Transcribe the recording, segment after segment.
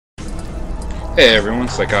Hey everyone,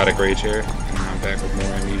 Psychotic Rage here, and I'm back with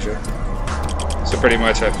more Amnesia. So pretty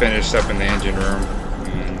much I finished up in the engine room,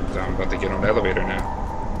 and I'm about to get on the elevator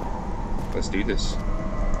now. Let's do this.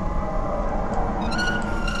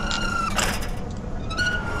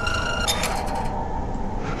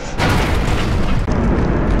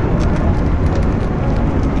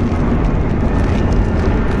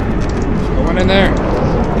 Go on in there.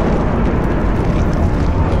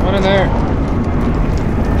 Go on in there.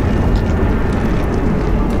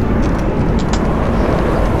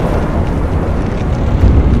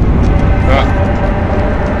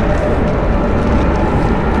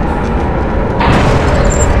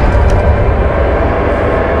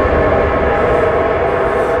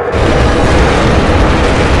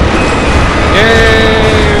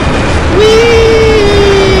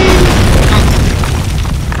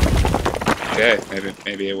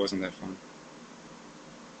 Maybe it wasn't that fun.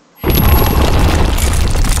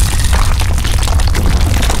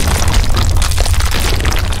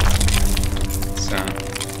 So,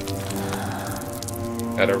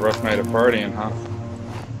 had a rough night of partying, huh?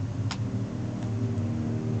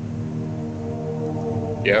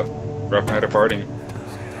 Yep, rough night of partying.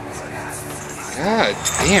 God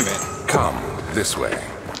damn it. Come, this way.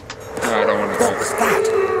 No, I don't want to go. What was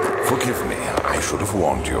that? Forgive me, I should have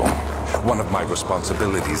warned you. One of my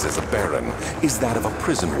responsibilities as a Baron is that of a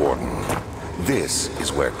prison warden. This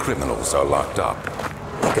is where criminals are locked up.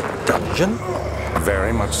 Like a dungeon?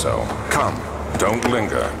 Very much so. Come, don't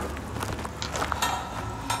linger.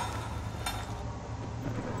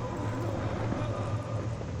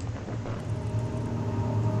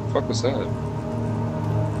 The fuck was that?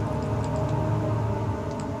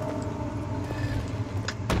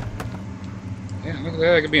 Yeah, look at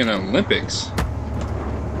that. I could be in the Olympics.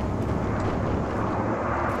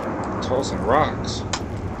 Some rocks.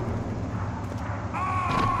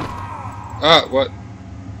 Ah, what?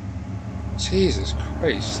 Jesus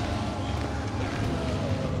Christ.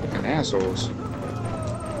 Fucking assholes.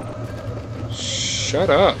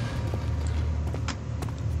 Shut up.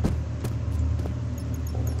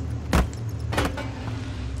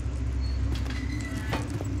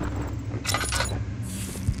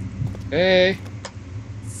 Hey.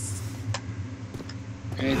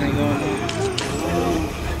 Anything going on?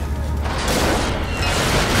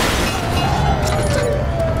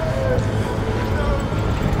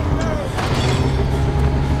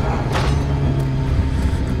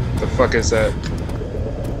 Fuck is that?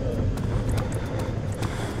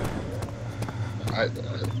 I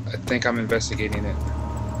think I'm investigating it.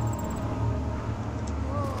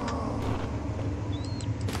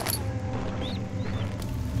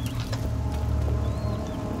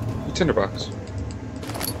 Tinderbox.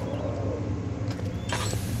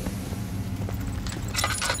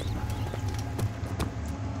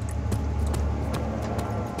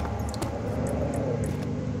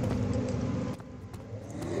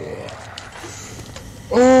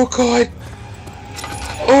 Oh God!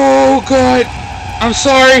 Oh God! I'm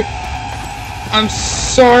sorry! I'm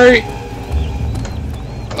sorry!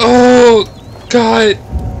 Oh God!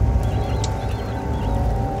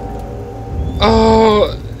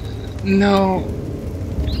 Oh no!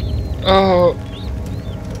 Oh!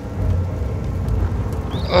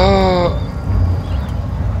 Oh!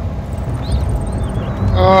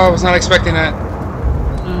 Oh! I was not expecting that.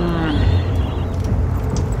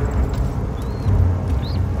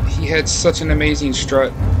 He had such an amazing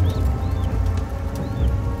strut.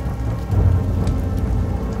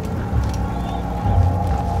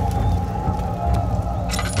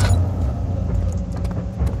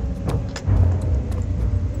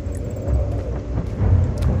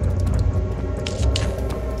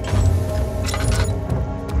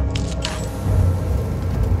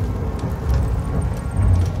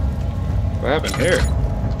 What happened here?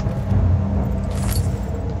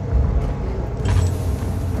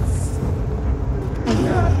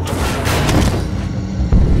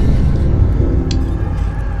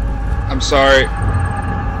 I'm sorry.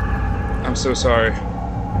 I'm so sorry.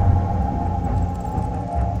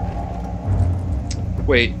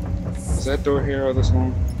 Wait, is that door here all this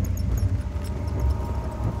long?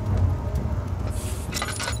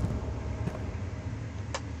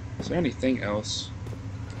 Is there anything else?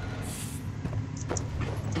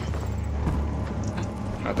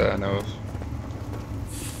 Not that I know of.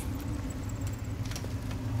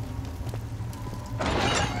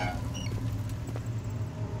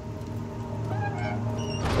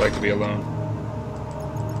 I like to be alone.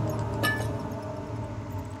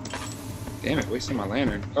 Damn it, wasting my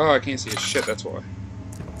lantern. Oh, I can't see a shit, that's why.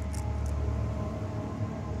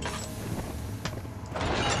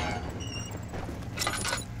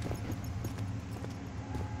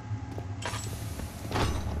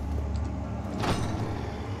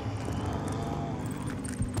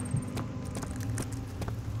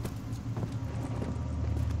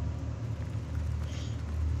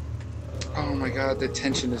 Oh my god, the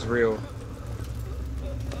tension is real.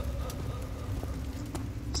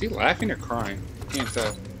 Is he laughing or crying? Can't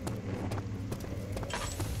tell.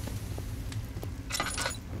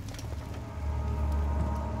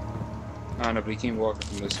 I don't know, but he came walking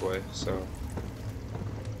from this way, so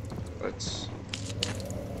let's.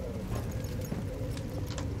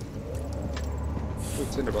 Ooh,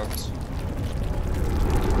 tinderbox.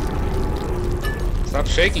 Stop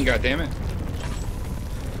shaking, goddammit.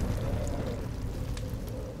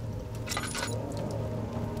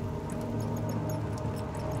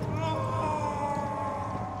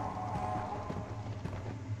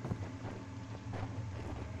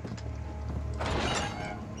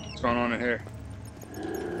 What's going on in here?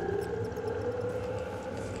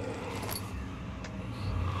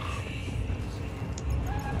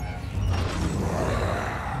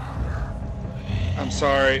 I'm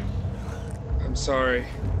sorry. I'm sorry.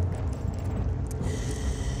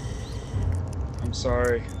 I'm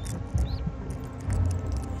sorry.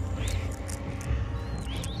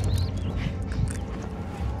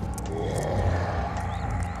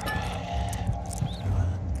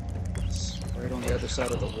 It's right on the other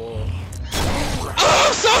side of the wall. Oh,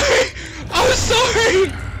 I'm sorry! I'm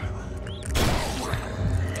sorry!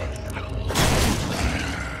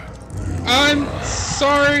 I'm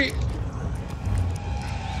sorry!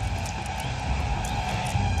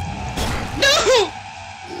 No!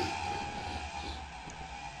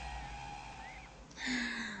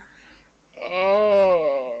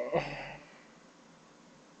 Oh.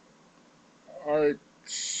 I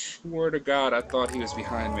swear to God, I thought he was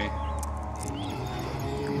behind me.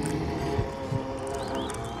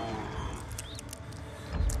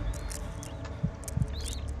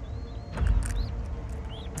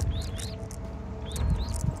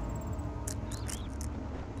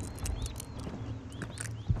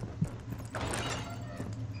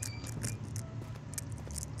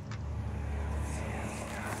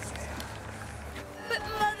 But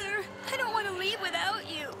Mother, I don't want to leave without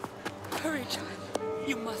you. Hurry, child.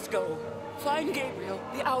 You must go. Find Gabriel,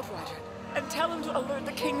 the Outrider, and tell him to alert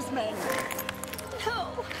the King's men.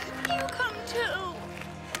 No, you come too.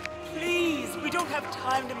 Please, we don't have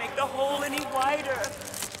time to make the hole any wider.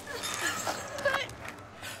 But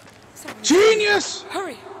Genius!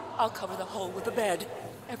 Hurry! I'll cover the hole with the bed.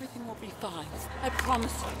 Everything will be fine. I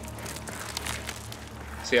promise you.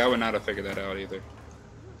 See, I would not have figured that out either.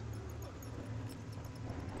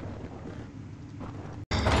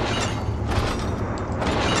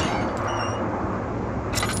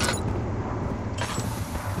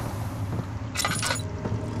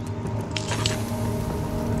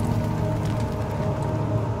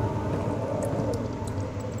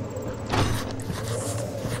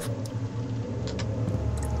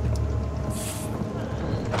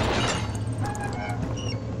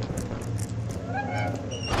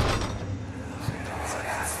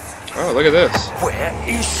 Oh, look at this. Where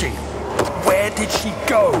is she? Where did she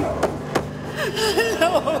go?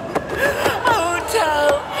 No! I won't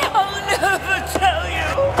tell! I'll never tell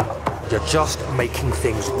you! You're just making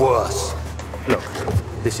things worse. Look,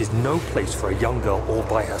 this is no place for a young girl all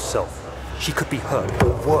by herself. She could be hurt,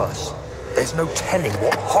 or worse. There's no telling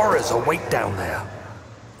what horrors await down there.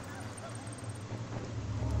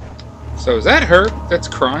 So is that her that's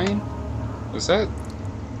crying? Was that...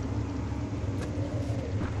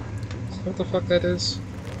 What the fuck that is?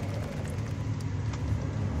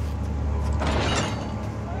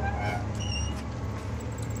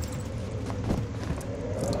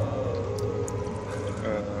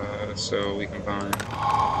 So we combine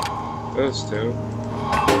those two.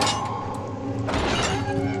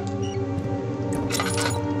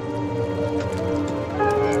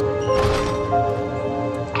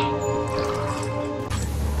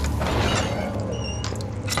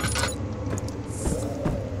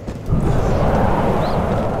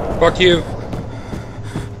 Fuck you.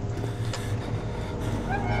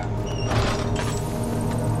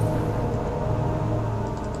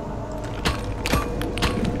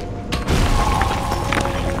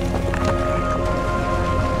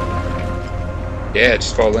 Yeah,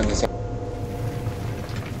 just fall in this. Alright.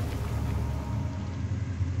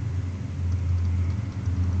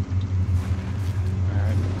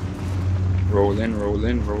 Roll in, roll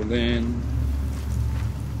in, roll in.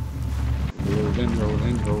 Roll in, roll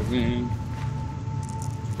in, roll in.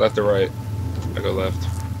 Left or right? I go left.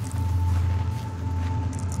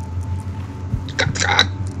 God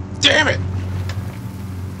damn it!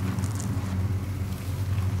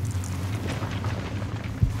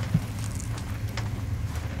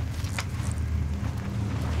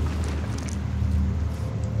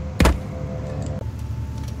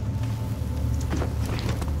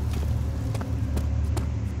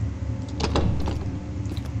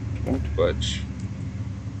 budge.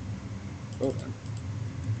 Oh, then.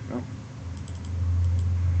 No.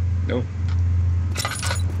 Nope.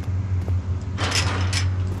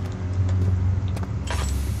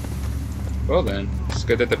 Well then, it's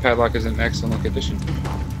good that the padlock is in excellent condition.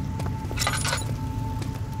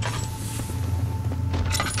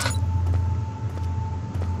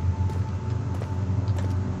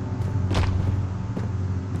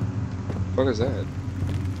 What is that?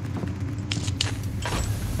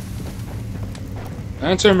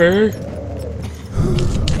 Answer me!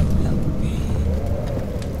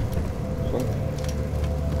 What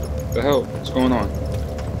the hell? What's going on?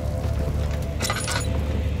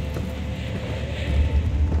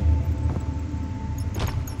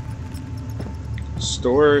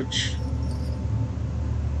 Storage.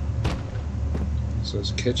 So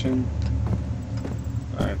it's kitchen.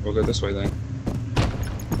 Alright, we'll go this way then.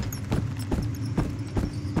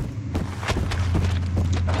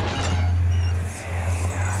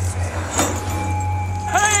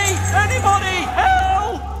 Hey! Anybody!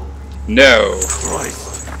 Help! No!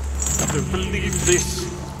 Christ! I don't believe this.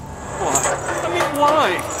 Why? I mean, why?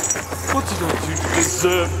 What did I do to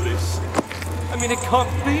deserve this? I mean, it can't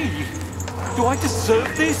be. Do I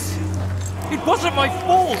deserve this? It wasn't my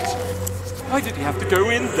fault! Why did he have to go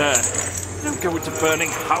in there? Don't go into burning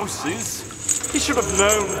houses. He should have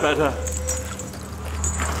known better.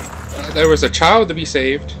 There was a child to be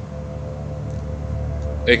saved.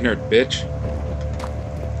 Ignorant bitch.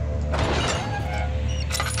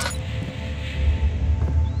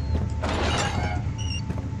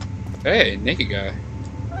 Hey, naked guy.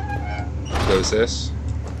 Close this.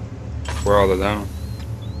 We're all alone.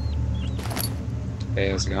 Hey,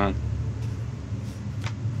 how's it going?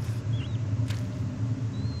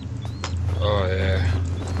 Oh yeah.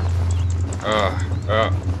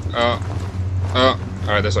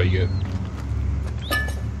 Alright, that's all you get.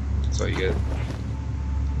 That's all you get.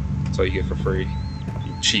 That's all you get for free.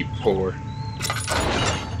 You cheap whore.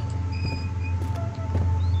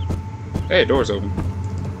 Hey, door's open.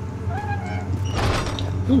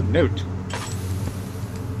 Ooh, note.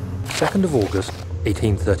 2nd of August,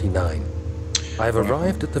 1839. I have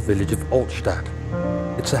arrived at the village of Altstadt.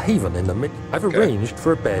 It's a haven in the mid. I've arranged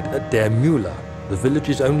for a bed at Der Müller, the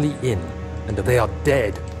village's only inn, and they are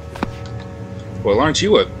dead. Well, aren't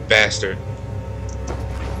you a bastard?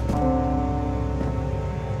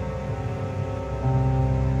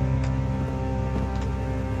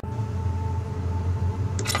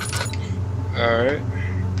 Alright.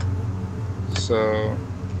 So,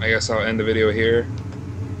 I guess I'll end the video here.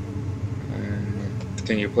 And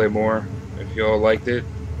continue to play more. If y'all liked it,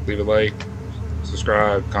 leave a like,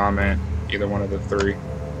 subscribe, comment, either one of the three.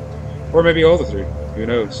 Or maybe all the three. Who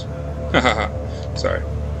knows? Sorry.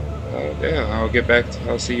 Yeah,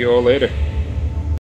 I'll see you all later.